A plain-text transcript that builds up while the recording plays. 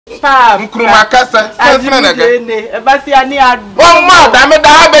pap nkruma kasa sense na ga e ba si ani adu o ma da me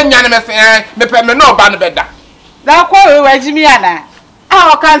da be nya me se me pe me no ba no be da da ko we wajimi ana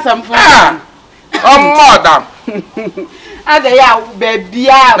o kan sam fo o ma da ada ya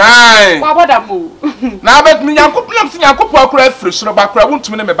bebia wa boda mo na bet mi yankoplam si yankopo akura afiri soro ba kura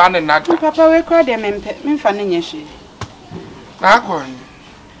wontumi ne me ba ne na ga papa we kra de me mfa ne nyehwe na ko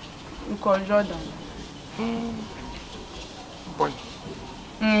nko Jordan boy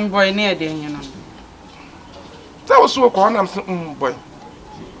boy ne de nyina ta wo so ko na boy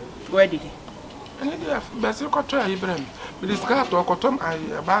where did ene dia be se ko to ayi brem me diska to ko tom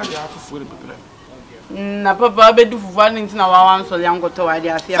ayi ba ya afufu re bebrem na papa be du fufu ani ntina wa wan so ya ngoto wa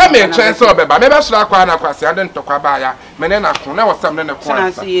dia afia sa me chen so be ba me be sura kwa na kwase ade ntokwa ba ya me ne na ko na wo sam ne ne ko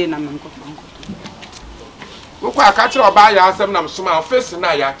na si na me nkofa wo kwa ka kire oba ya asem na msoma face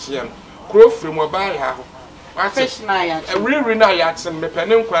na ya kye no kro frem oba ya ho fish na ya riri na ya kye me pe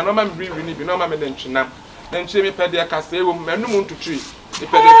ne nkwa no ma me riri ni bi no ma me ntwinam na nche me pe de ka se ewo me num ntutui me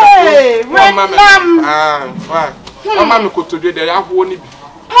pe de ka wa o ma me kotodwe de ya ho ni bi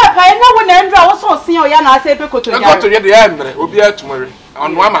papa ina wo na ndra wo so sin o ya na ase pe kotodwe kotodwe de ya mre obi atumore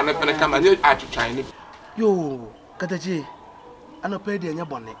onu ama ne pe kama nye atwitwan ni yo kataji ana pe de nya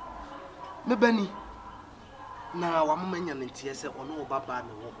bone me bani na wa mama nya ntie se ono wo baba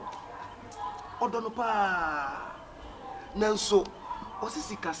me wo odo no pa nanso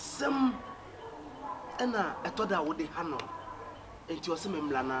osisi kasem ena etoda wo de hano enti ose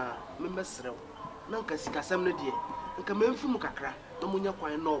memla na memesrew na nka sikasem no de nka memfi mu kakra na munya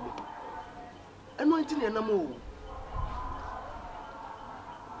kwan na omo eno enti ne na mo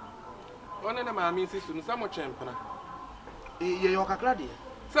one na ma mi sisu no samo chempna ye yo kakra de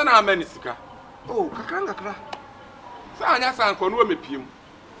se na amani sika oh kakra sa anya san ko no mepiem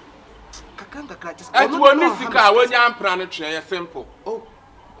kakra just etu ni sika wonya ampra ne twe ye simple oh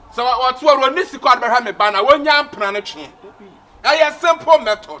so what ro ni sika be ha me ba na wonya ampra ne twe a simple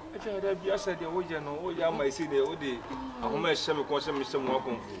method da bia se de wo je no wo ya ma isi de wo de ahoma ehye me ko se me sem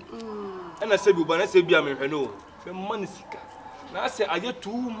akonfu na se bi ba na se bia me hwe no fe man sika na se aye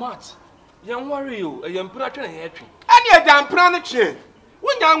too much yan worry you e yampra twe na ye twe ani e jampra ne twe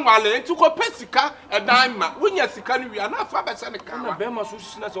wonya nwale nti ko pesika edan ma wonya sika no wi ana afa be se ne ka na be ma so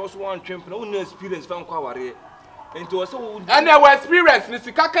sisi na se wo so wan twemp na wonya experience fa nkwa ware nti wo se wo and our experience ni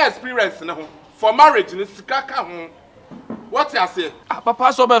sika ka experience ne ho for marriage ni sika ka ho what you say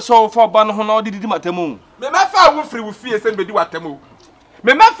papa so be so for ba no ho na odidi matemu me mefa wo free wo fie se be di watemu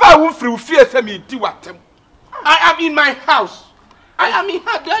me mefa wo free wo fie se me di watemu I am in my house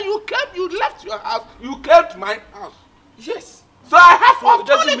then you left your house you came to my house yes so I have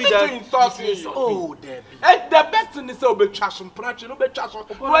authority to insult you oh Debbie and the best thing is say obetwa so prache no betwa so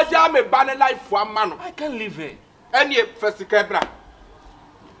wo ja me ba ne life for amano I can live it any fesika bra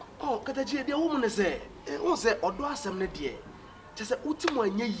oh kataji de wo mu ne se won se odo asem ne de chese utimo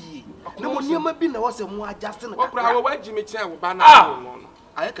anya yi na mo niam bi na wo se mo adjust na kakra wo wagimi kyan wo ba na wo no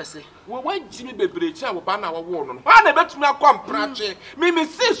aye kase wo wagimi bebre kyan wo ba na wo wo no ha na betumi akọ prache me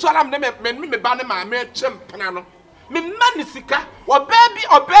si so alam ne me ba ne ma me chempena no me mani sika wo ba bi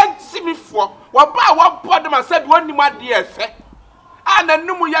simifo wo ba wo bod ma se bi woni mu ade efe ana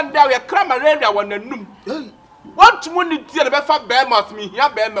num ya nda we kra malaria wo nanum want money tie na be fa be ma me hia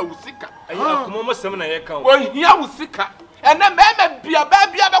be ma usika ayi akomo mo sem na ye kan wo hia usika ene me bia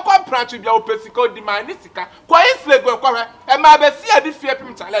be kwa prache bia opesika odi ma ni sika kwa islego kwa he ma be si adi fie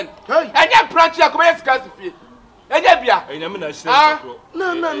pim challenge enye prache akomo sika si fie enye bia enye me na shire kro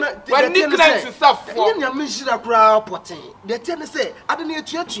na when nickname yourself for enye me shira kra poten de tie ne se ade na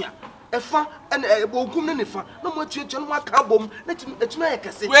etuatua efa ene ogum ne nefa na mo etuatua no aka bom na etuna ye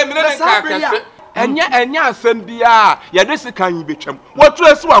kase we me ne ka kase enye asem bia ye de sika yin betwam wotu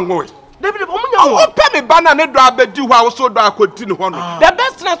esi wanwo David omunya wo pe me bana ne do abedi ho a wo so do akodi ne ho no the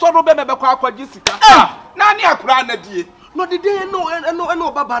best thing so do be me kwa akwaji sika na ne akura na die no the day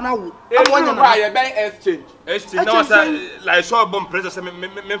no baba na wo amonya na ye ben exchange na wasa like so bom pressure se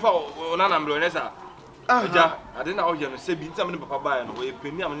me fa onana mlo ne sa ja ade na o ye no se bi ntam ne papa ba ya no we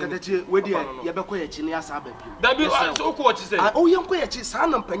peni am ne kadachi we dia ye be koye chi ne asa ba bi da bi so ko chi se o ye koye chi sa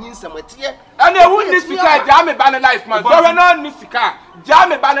na mpanyin samatie ana ewu ni sika ja me ba ne life man so we no ni sika ja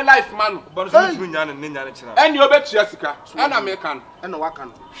me ba ne life man bo so tumi nya ne nya ne kira ani obetua sika ana me kan ana waka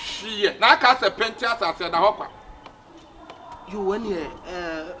no hie na aka se penti asase da hokwa you when ye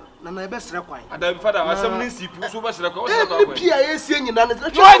na ebe sere kwan ada bi fada asem ni sipu so be sere kwa o sere kwa ni pia ye sie nyina ne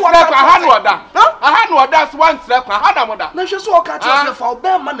sere kwa ha no oda so wan sere kwa ha da moda na hwe so o ka cha se fa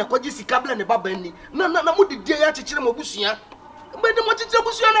oba ma na kwaji sika bla ne baba ni na mu didie ya chechire mo busua mbe de mo chechire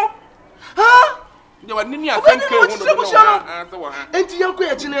busua no ha You are Nini and Frank. Enti yanko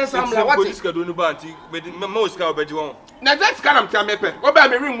ya chine samla what is ka do no ba anti me mo ska obeji won na that can am tell me pe wo ba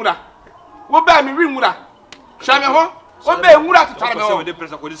me wi nwura wo ba me wi nwura hwa me ho wo ba nwura tetare me ho we dey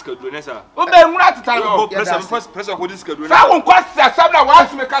pressure ko dis ka do nesa wo ba nwura tetare me ho pressure ko dis ka do sa won kwasa samla wa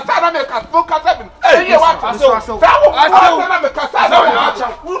asime ka sa na me ka fo ka sa bi eh wa so sa won kwasa na me ka sa na wa cha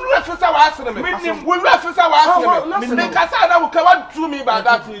wo nu fisa wa asime me wo nu fisa wa asime me ka sa na wo ka wa do me by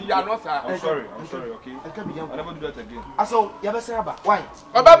that ya no sir. I'm sorry okay I never do that again. Aso ya be say aba why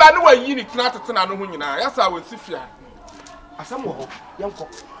Baba no wa yi ni tena tetena no ho nyina ya sa wa sifia asam wo ho yanko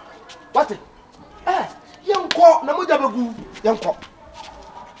what yanko na moja begu yanko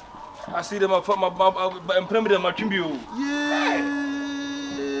asi dem emprem dem matwimbi o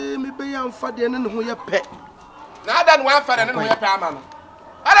ye me be yamfa de ne ho ye pe na ada no wa fa de ne ho ye pe ama no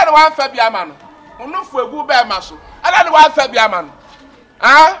ada no wa fa bi ama no onufu egu be ma so ada no wa fa bi ama no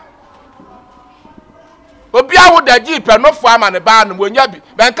obi awu da ji pe no fu ama ne ba no wonya bi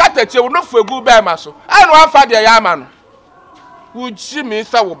ben kata che onufu egu be ma so ada no wa fa de ya ama no wo ji mi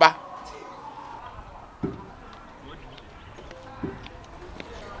sa wo ba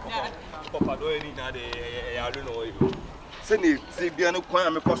papa do any na de ya do no we se ni ti bia no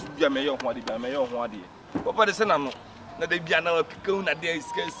kwan me koso bia me ye ho ade bia me ye ho ade papa de se na no na de bia na keke na de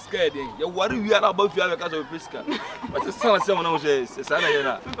scared ye wari wi na ba fi aka so pesca but se san se mo na se sa na ye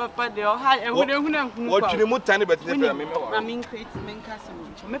na Papa de o ha ehune hu what you mo tane bet ne pe me na min create men kasa mo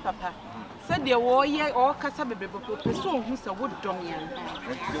me papa se de wo ye o kasa bebe papa so hu se wo dom ya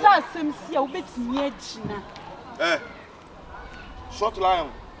sa sem si a wo betimi agina short lion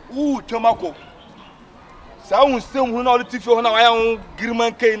Tomako. Sound some who know the TV on our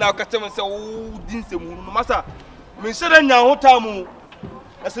Girman K now, customer say, oh, didn't say, Massa. Me said, now, Tamu.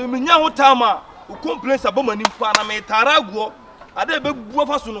 I said, Minya Tama, who complains about money in Panama, Tarago. I did a big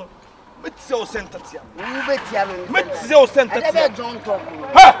buffasuno. Metzel sentence. Metzel sentence. John Top.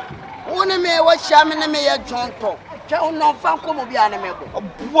 Ha! One of me was shaman and me a John Top. Tell no fan come be animal.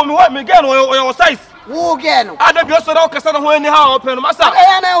 Woman, what me again or your size? Who again? I don't know so Cassandra anyhow, open Massa.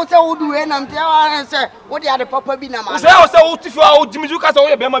 I also do and I'm telling say, what the other papa be now? I was so if you are Jimmy Lucas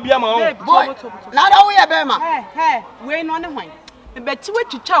or Bema Biama. Not all we are Bema. Hey, we no one. But you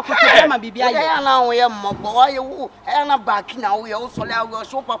to talk with Bema Bibi. I now we are more boy, and a back now we also allow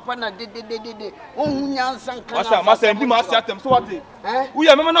so papa did. Oh, Yansan, Massa, and Dimas at them. So what? We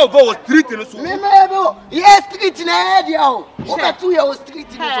are no go street in the yes, street in a 2 years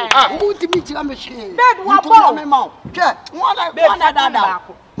street in the who to meet your machine. Bed one ball. One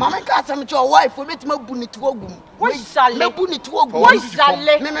Mamma got some to your wife for it, my bunny to Ogum. What shall me bunny to Ogum? What shall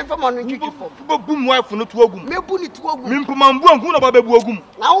let me from on boom wife for not to Ogum? Me bunny to Ogum. Mimpamam, who about Ogum?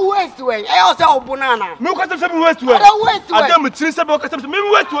 Now, where's the way? I also banana. No custom west to I don't mean some custom. Maybe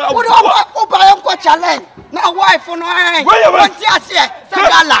west to Uncle challenge. Now, wife for no eye. What's your say?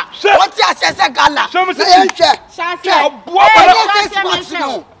 Gala. What's your say? Gala. Show me the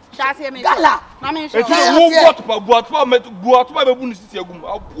Gala. What my bunny is your gum.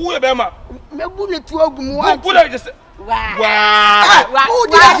 I'll pull a bema. Me bunny to Ogum. What would I just say?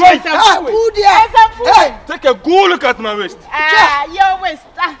 Take a good look at my waist. Your waist.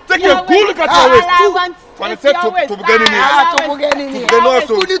 Take a good look at my waist. When I said to beginning,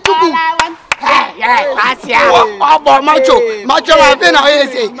 macho I've been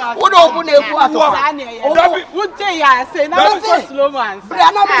here. What open a would say I say now slow man.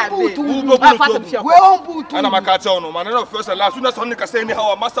 We won't put and I'm a cat on man. First and last, soon as only can say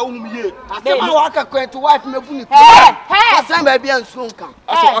anyhow, Master here. I can't to wife me. Hey, some baby and soon come.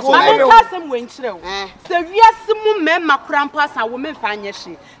 I some wing slow. So yes, some men, my crampas and women find your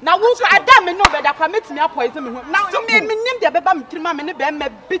she. Now, I damn know that I commit me a poison. Now, name the Babam Trimam and the Bam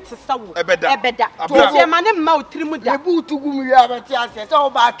bits of soul. A better. To my name, Mount Trimuda. Boot to whom you have a chance. All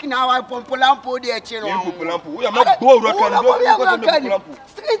back now. I pump Lampo, dear children. We are not bored.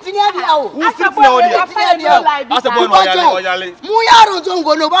 Street in the hour. That's a boy. Muyaro don't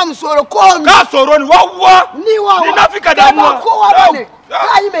go no bam so call. That's all run. What? New Africa.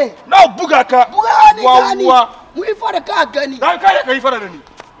 Now, Bugaka. We for the car gunny.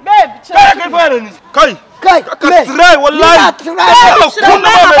 Babe, Kai. Try wallahi.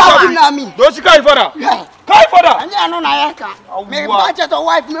 Don't you kai fara? Kai fara. Anya no na yaka. Me budget to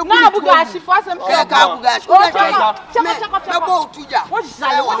wife me. Na buga shi for some ka buga shi. Me go tuja. What is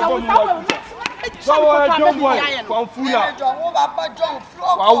that?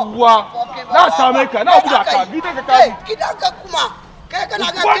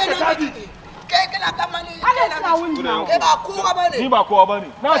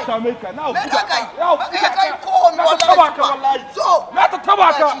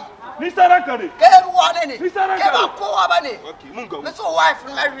 Lista rakare. Ke one ni. Lista rakare. Ke ba ko abani. Okay, mungo. Me so wife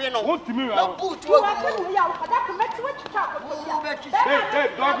marry no. What to me? Na boot wo. Hey,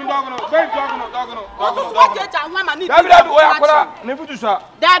 Dog no. what you tell woman need. David akora, ne futu sa.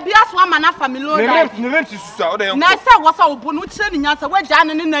 There be as one man family lo. Ne rent susa, o de. Na say wo sa obo no kire ni nyansa we gya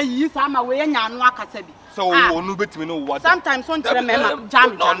ne na yi sa ma we nya ano akasa bi. So onu betimi no what? Sometimes on kire me ma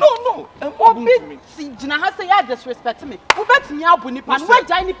jam. No. Obi si gina ha say ya disrespect me. Wo betimi abu nipa no we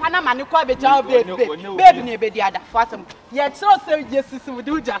gya nipa na ma ne kwa be gya baby ne be di ada fasem. Ye tro say yesisi wo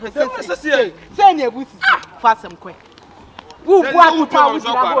di uja ho say. Say ne ebu sisi fasem kwe. Wo bu akuta wo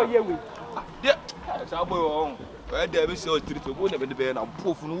dina bo ye we. Yeah. Sa boy o. We dey be say o street o go na be dey na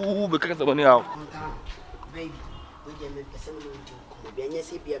proof no wo be kaka sabani aw. Baby, we dey me person no do. Be anya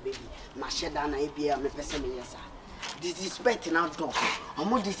say bia baby. Ma sheda na e bia me person me yesa. Disrespect now dog.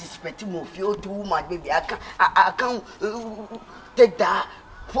 Omo disrespect mo feel too much baby. I can't take that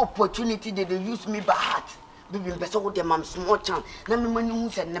opportunity they use me by heart. Baby person with them small chance. Na me mani hu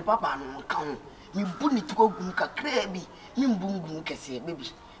say ne papa no kan. Me bu ni to gum kakra bi. Me mbungum kese baby.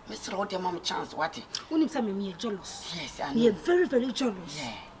 Me sra with them chance what? Unim say me jealous. Yes, I know. Me very jealous.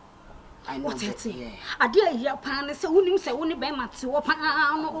 Yeah. I know. What it? Ade ya pan say unim say uni be mate wo pan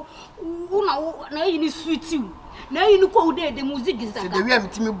no una na yi ni sweet you. Na yi ni ko de music gizaga. Say the way me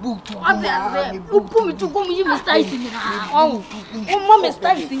ti me book to. Me book me to go me Mr. Isinyina. Oh. Mo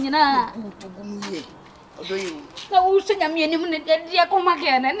Mr. Isinyina. To go me. Odo you. Na wo se nyame anim ne de koma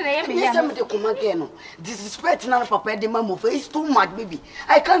ke na ye me ya. Yes, me de koma ke no. Disrespect na papa de mama for it's too much baby.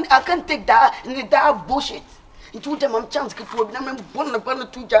 I can't take that bullshit. Itu dem am chance ke to bi na me bon na ba na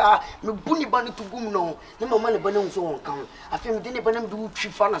tuja me buni ba na tugum no. Na mama ne ba na so won kan. Afi me de ne ba na me do twi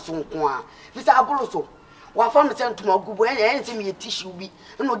fa na so nko a. Bi sa agolo so. Wa fa me sent to gubo en se me tissue bi.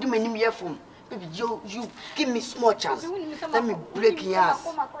 Na odi manim ye fom. Baby, you give me small chance. Let me break your ass.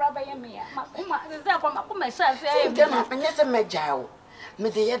 Then I can say my jail. Me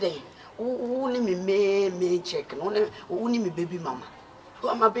the other who me check. Who me baby mama.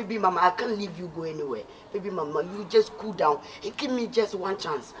 Oh, my baby mama, I can't leave you go anywhere. Baby mama, you just cool down and give me just one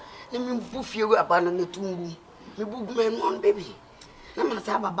chance. Let me boof you abandon the tumbu. Me book me on baby. Let me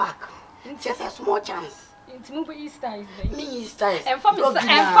have a back. Just a small chance. It's movie Easter is me Easter. And from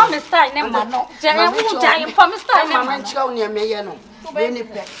style name no. Jam from style name. Mama nchika near me ya no. When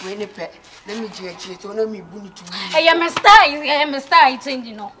pet. Let me check so na me buni to you. Eh me style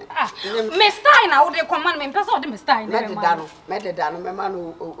change no. Ah. Me style na wo de command me person wo de me style me de dano me ma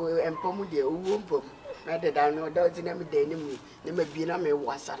no empomu de owo mpom. Me de dano da oti na me de ni mu. Na me bi na me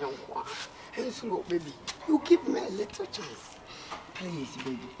wasa na nko. Enso baby, you give me a little chance. Please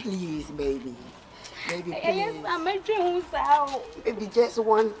baby. Baby, please. Yes, I'm a dream so. Baby, just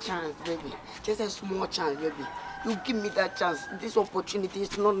one chance, baby. Just a small chance, baby. You give me that chance. This opportunity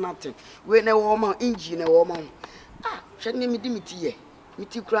is not nothing. When a woman, engine a woman. Shall me dimity? Me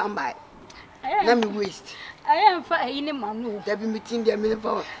tea cram by. Let me waste. I am for any man. There be meeting their men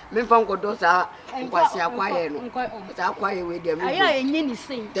from Godosa and was a quiet. It's a quiet way there. I ain't any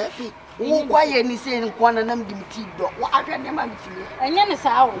say. Debbie, who quiet any saying one and them dimity. What I can never meet you. And yen is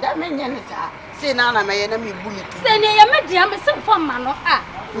out. That man, say Nana, my enemy bully. Say, I met you, some fun man.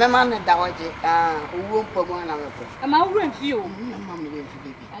 My man, a dowager, who won't put one hour. I'm out with you.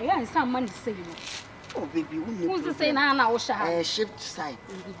 Baby. I got some money saying. Oh, baby, who's the same now? Shift side.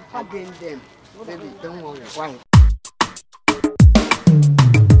 Again, them. Baby, don't worry. Why?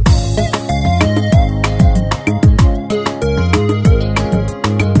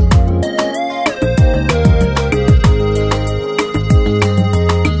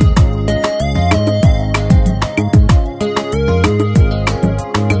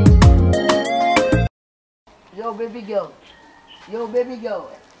 Yo, baby girl.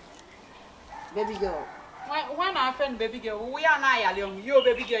 When I friend baby girl, we are now young. Yo,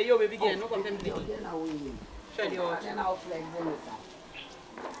 baby girl, no content. Show you all. Then I'll flex them.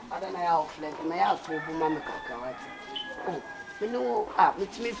 I don't know how flex. My house will be Mamma Kaka. Oh, you know,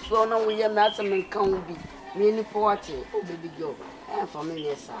 me flow no way, and can't be. Me in the party. Oh, baby girl. And for me,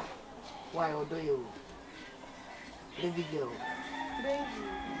 yes, sir. Why do you? Baby girl.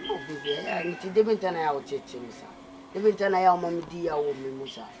 Oh, baby, I didn't tell you to tell me, sir. Even then I am Mamma dear old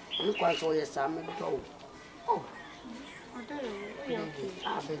Musa. Look quite so yes, I'm a dog. Oh, baby, okay.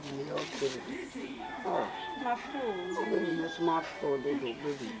 Oh, My fool. baby, you smart for the baby.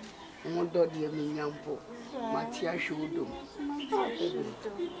 More dodgy, I mean, young folk. My tear should do.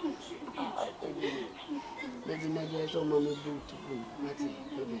 Baby, now there's all Mamma boot to go. Matty,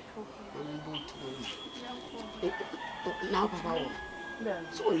 baby, Mamma boot to go. Now, Papa,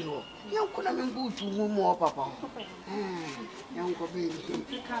 So you could have been good to more, Papa. Young baby.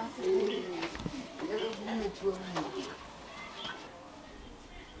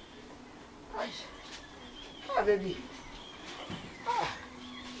 Baby.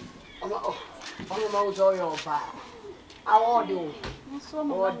 Oh, all your fire. I want you.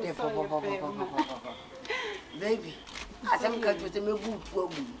 Baby, as I'm going to the good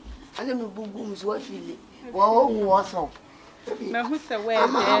woman. I don't know who's what feeling. Well, what's up? Now who's aware?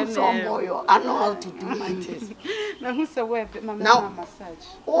 I'm boy. I know how to do my test. Now who's aware? Now massage.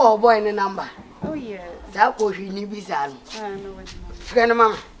 Oh, boy, in a number. Oh yes. That was you need bizarre. I know what. Friend,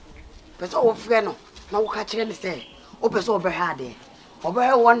 mamma. But oh, friend, no catch any say. Open so bad.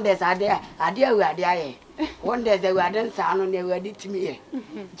 Over one day, I dare, we are there. One day they were then sound on their ready to me.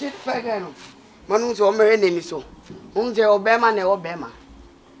 Just figure. Manus or Marine so. Unze Obama, ne Obama.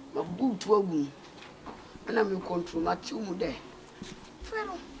 My boot will boom. And I'm in control, my 2 more day.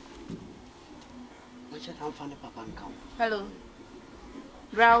 Fellow. Much I'm funny, Papa and come. Hello.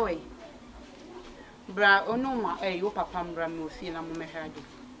 Browy. Bra, oh no, my, your papa, Bram will feel I'm a head.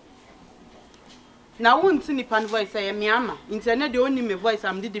 Now, won't see Nipan voice, I am Yama. Internet, the only me voice,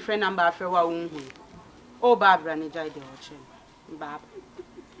 I'm the different number after our own. Oh, Barbara, and I died the watching. Bab.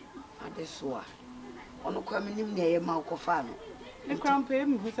 I just saw. On the coming near Malco Farm. The crown pay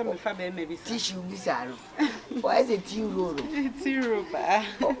me with some faber maybe Tissue bizarre. Why is it you roll? It's you,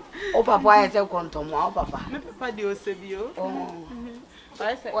 Oh, Papa, I said, Contom, Papa. My papa, dear Sabio. Oh,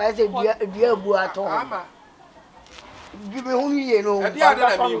 why is it dear Buato? Give me only, you know,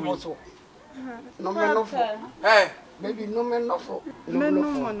 also. No man, no for. Eh, maybe no man, no for.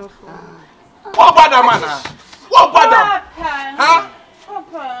 No. What bad man? What bad? Huh?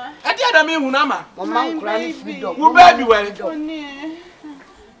 Papa. I did me Hunama. Mamma crying freedom. Who baby well?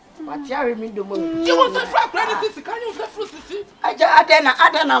 But you mean the moon. You want to fry credit? Can you fruit? I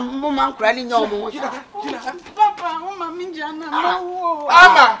don't know, Mamma crying no more. Papa, Mamma Minjana.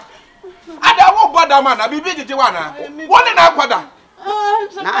 Ama. I don't want bad man. I be busy to one. What did I put?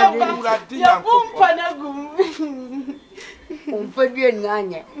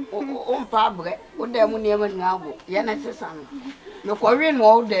 Pabre, what the money ever now? Yana, no Korean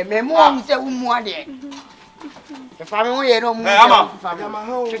all day, me more say more there. The family, no more. Ama,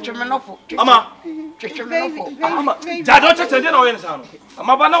 Jado cheche dey na oyen sano.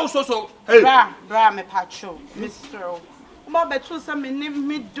 Ama ba na so. Hey. Bra me pacho, Mr. Ma betu se me ni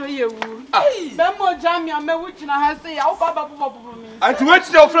mi do yewu. Be mo jamia me wuchina ha se ya wo baba bubu mi. Anti wait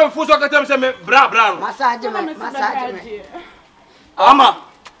dey friend fo so katam se me bra no. Massage me. Ama.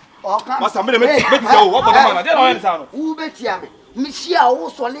 Oka. Masa me say wo baba ma dey na oyen sano. Wo betia me. Misia wo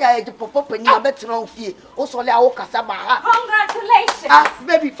sole a je popo pani abetena ofie. Wo sole a wo kasa ba ha. Congratulations. Ah,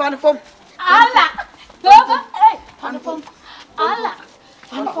 baby fan from. Allah. Baba, hey, fan from. Allah.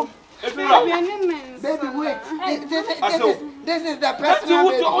 Fan from. Baby, wait. This is the person. Now,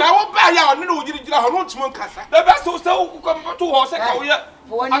 what buy ya? No, you did not want kasa. The best so come to horse. I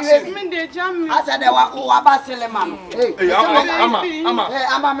said, there were Basiliman. Hey,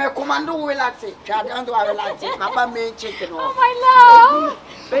 I'm a commando relax it. I don't do a relax it. Papa made chicken. Oh, my love.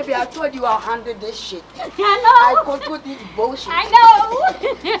 Baby, I told you I'll handle this shit. I know. I control this bullshit. I know.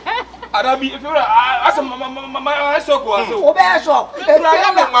 Arabi, if you're my so go. Obey shop.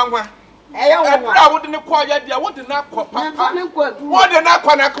 I wouldn't call you. I wouldn't not call Papa. What did not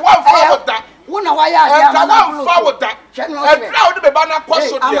connect one forward that? One why I forward that. And proud to be banner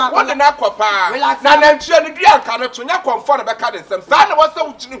question. What did not Papa? Now, then, she and the dear cannot to not confront the card. Some son was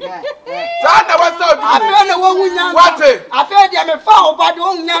so. Son was so. I feel the one what I feel I'm a foul, but the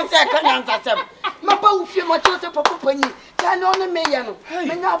only answer can answer. My bow feel my children for company. Can only me,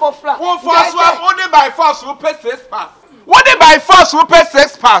 Menabo flat. One fast one only by force will pay 6 pass. What did by force will pay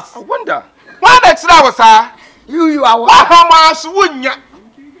 6 pass? I wonder. Why next hour, sir? You are how much wouldn't you?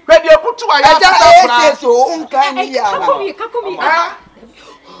 When you put to a yard, so Come here.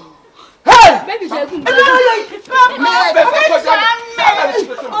 hey, Baby,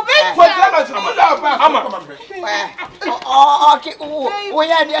 okay, oh,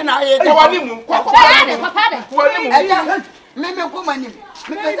 yeah, then I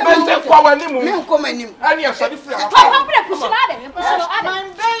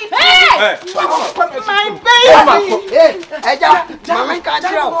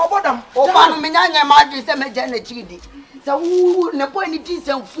so who ne boy ni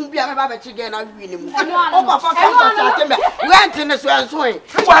diesel fun bia me ba be chige na wi ni mu o papa ka pa sa tembe rent ni so enso e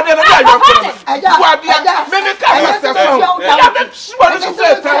wa de na ya yo wa bia me me ka se fun ya be sure ni so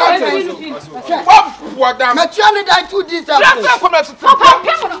te wa dam me tua ni dan tu diesel ya se ko me so papa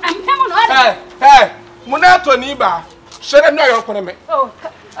pemo no hey mo na to ni ba Shere no yon kono me. Oh,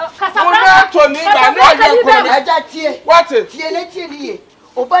 Kasabra to ni ba no yon kono me. Aja tie. What? Tie na tie ni.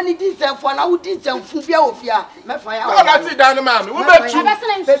 Oba ni di nsɛmfo na wo di nsɛmfo bia ofia mɛfa ya. Ko na si dan ma me. Wo betu.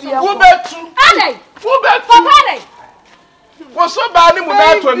 Ale. Wo betu. Papa ale. Wo so ba ni mu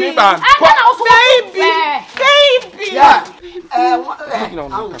na to ni ba. Baby. Yeah.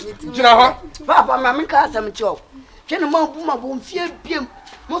 Jina ho. Papa ma me ka asɛm kyɛw. Twene ma bu ma bo mfie biem.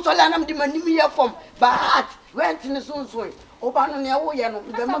 Mo so la nam di manim ye fom. Ba heart went ni sonson. Oba no ne wo ye no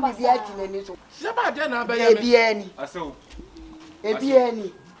be ma bibia ti nani so. Se ba de na ba ye me. Ebia ni. Aso. Ebia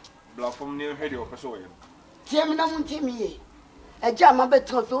ni. Blafom ne hwede o pese o ye. Tie me na mo ntimi ye. Eja ma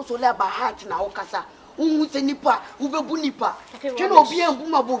betra fe so la ba heart na wo kasa. Unhu se nipa, wo bebu nipa. Twene obi en bu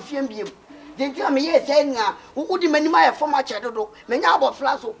ma bo fie mbiem. Denti am ye se nga, wo di manim aye fom a chedodo. Menya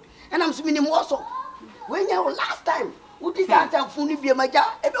abofla so. Enam so minim wo so. When you last time, who did that phone be a major?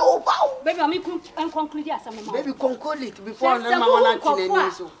 Baby, I'm conclude asam. Baby, conclude it before I'm not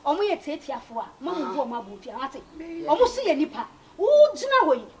so. Only a tetia for Mamma Mabuti. Almost see any pa. Oh, Jina,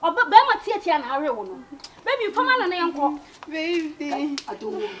 or Bama Tetia and Harry. Baby, come on and uncle. Baby. I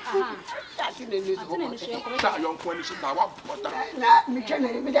don't know. That's in the news. Young Queen should now.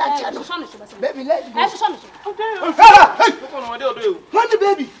 Baby, let's go. Okay. Honey,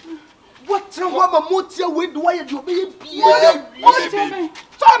 baby. What a woman motia with why you be here?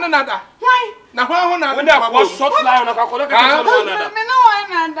 Turn another. Why? Now, when I was short line of a collection,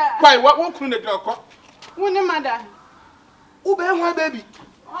 why, what couldn't it go? When the mother. Ube, my baby.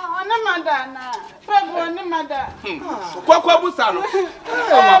 Oh, no, mother. Papa, no, mother. What was that?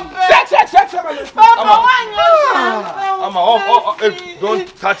 Don't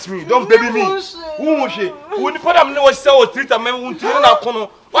touch me. Don't baby me. Who was she? Who put up no so treat a man who turn out.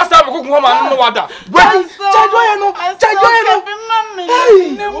 What's up, woman? No water. Hey,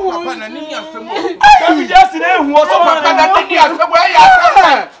 just in there who was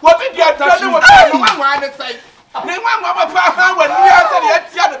what did you touch me? They want my father when we are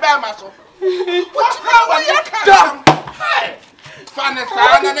the Bama. What's wrong with your car? Funny,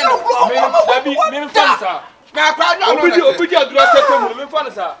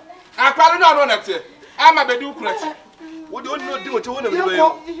 I'm a bedu. What do you do what you want to do?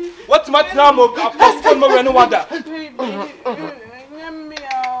 What's my time of a more than water?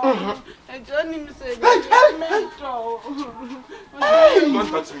 Don't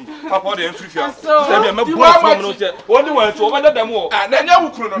touch me. Papa, the entry fee. I'm a boy. What do you want to over the more? And then you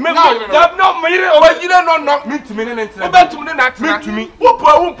could not made it over. You don't know me to me and to me. Who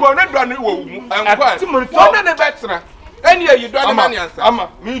put it on you? I'm quite the better. And you don't answer. I'm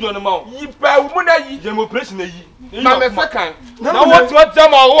me don't know. You pay woman, you press me. Mamma second. Now what's what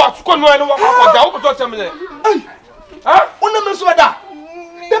them or what's going on? What to me? Huh? On the Meswada.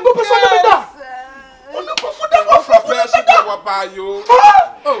 The purpose of the da. On the purpose of buy you.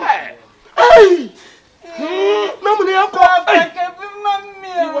 Hey! Nobody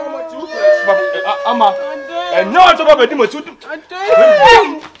Ama. And now I'm talking about him.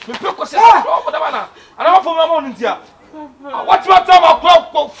 What's my time of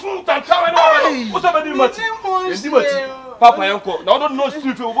clock fruit and time? What's up, Papa Uncle. Now don't know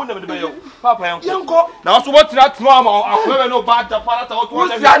sleep you won't have the Papa Uncle. Now so what's that normal? I know bad the father.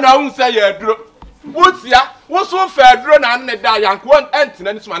 What's say you drew? What's ya? What's so fair drone and the young one and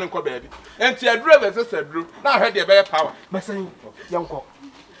this man in baby? And see a driver said drew. Now I had the better power. My son, Uncle.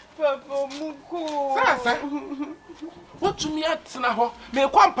 Papa Muku. What to me at Snaho? May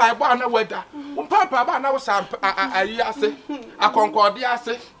one pie barn a weather. One papa barn was a yase, a concordia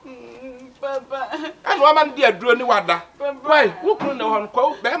say. Papa. And woman dear drew any water. Why, who couldn't know on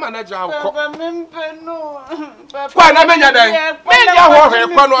quote, bear manager? Papa Mimpeno. Quite a many day. Maybe I want her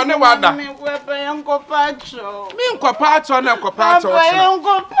corner on the water. Papa Uncle Pacho. Mean Pacho and Uncle Pacho.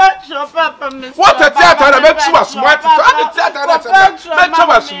 Uncle Pacho, Papa Miss. What a theatre I bet you was what a theatre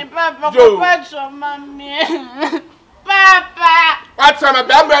Pacho, Mammy. Papa. What's on a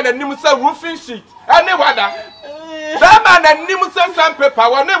bamboo and a Nimusa roofing sheet? Any water. Bama and Nimusa sandpaper,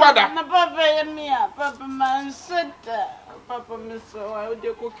 one water. Papa and me, Papa man said Papa Miss, I would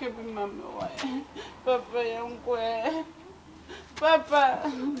go keep him, Mamma. Papa, Uncle.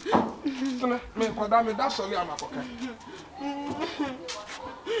 Papa. Me, Madame, that's only a mapoka.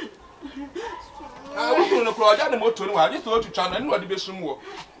 I want to call that motor. I just want to channel and what the best more.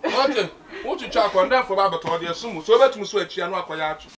 Okay, what to check on them for Babator, the assume so that you switch and walk.